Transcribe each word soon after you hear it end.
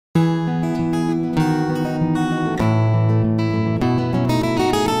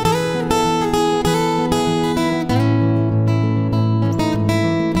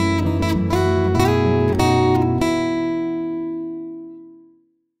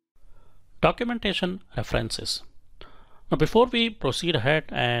Documentation references. Now before we proceed ahead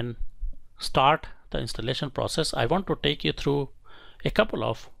and start the installation process, I want to take you through a couple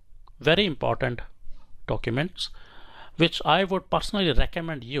of very important documents which I would personally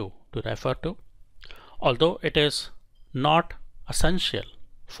recommend you to refer to, although it is not essential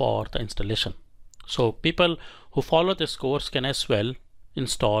for the installation. So people who follow this course can as well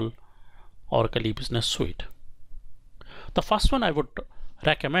install Oracle eBusiness Suite. The first one I would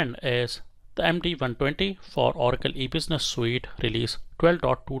recommend is the MD120 for Oracle eBusiness Suite release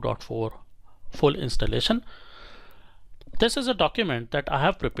 12.2.4 full installation. This is a document that I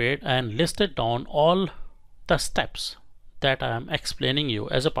have prepared and listed down all the steps that I am explaining you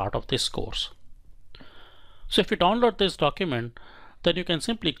as a part of this course. So if you download this document, then you can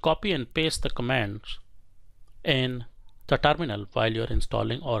simply copy and paste the commands in the terminal while you're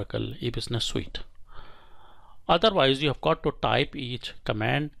installing Oracle eBusiness Suite. Otherwise, you have got to type each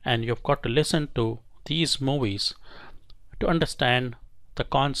command and you've got to listen to these movies to understand the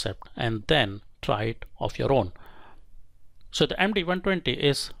concept and then try it of your own. So the MD120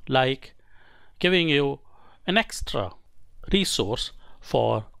 is like giving you an extra resource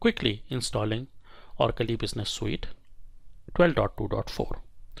for quickly installing Oracle eBusiness Suite 12.2.4.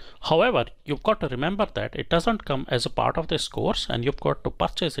 However, you've got to remember that it doesn't come as a part of this course and you've got to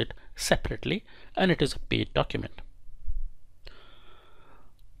purchase it separately, and it is a paid document.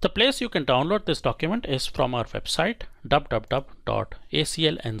 The place you can download this document is from our website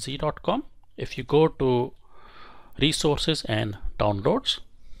www.aclnz.com. If you go to resources and downloads,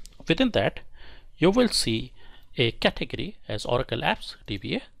 within that you will see a category as Oracle Apps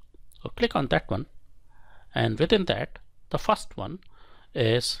DBA. So click on that one, and within that the first one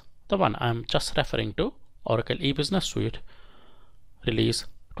is the one I'm just referring to, Oracle eBusiness Suite release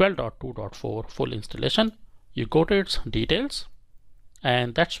 12.2.4 full installation. You go to its details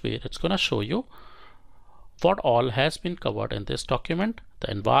and that's where it's going to show you what all has been covered in this document, the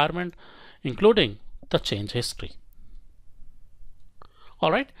environment, including the change history.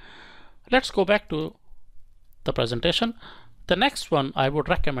 Alright, let's go back to the presentation. The next one I would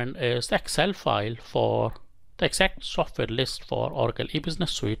recommend is the Excel file for the exact software list for Oracle eBusiness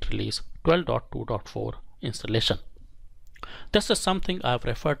Suite release 12.2.4 installation. This is something I've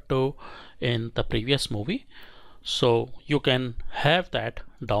referred to in the previous movie, so you can have that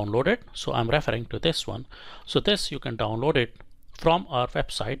downloaded. So I'm referring to this one. So this you can download it from our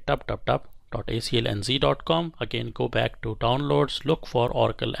website www.aclnz.com. Again, go back to downloads, look for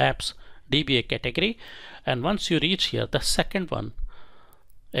Oracle Apps DBA category, and once you reach here, the second one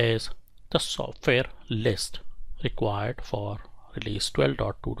is the software list required for release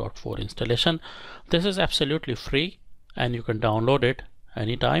 12.2.4 installation. This is absolutely free and you can download it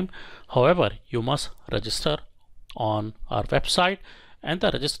anytime. However, you must register on our website and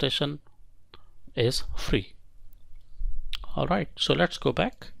the registration is free. Alright, so let's go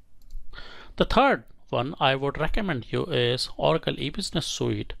back. The third one I would recommend you is Oracle eBusiness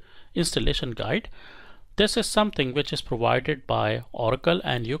Suite installation guide. This is something which is provided by Oracle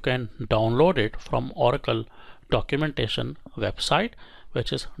and you can download it from Oracle documentation website,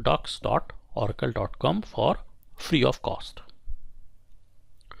 which is docs.oracle.com for free of cost.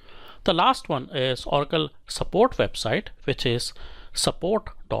 The last one is Oracle support website, which is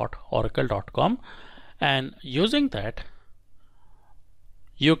support.oracle.com, and using that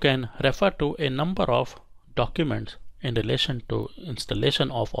you can refer to a number of documents in relation to installation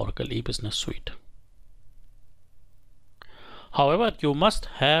of Oracle eBusiness Suite. However, you must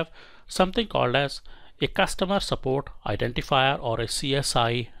have something called as a customer support identifier or a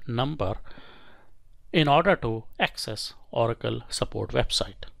CSI number in order to access Oracle support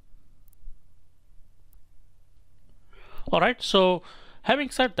website. Alright, so having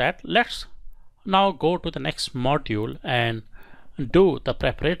said that, let's now go to the next module and do the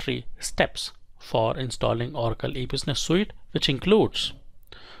preparatory steps for installing Oracle eBusiness Suite, which includes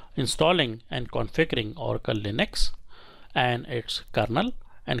installing and configuring Oracle Linux and its kernel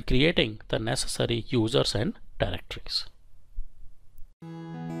and creating the necessary users and directories.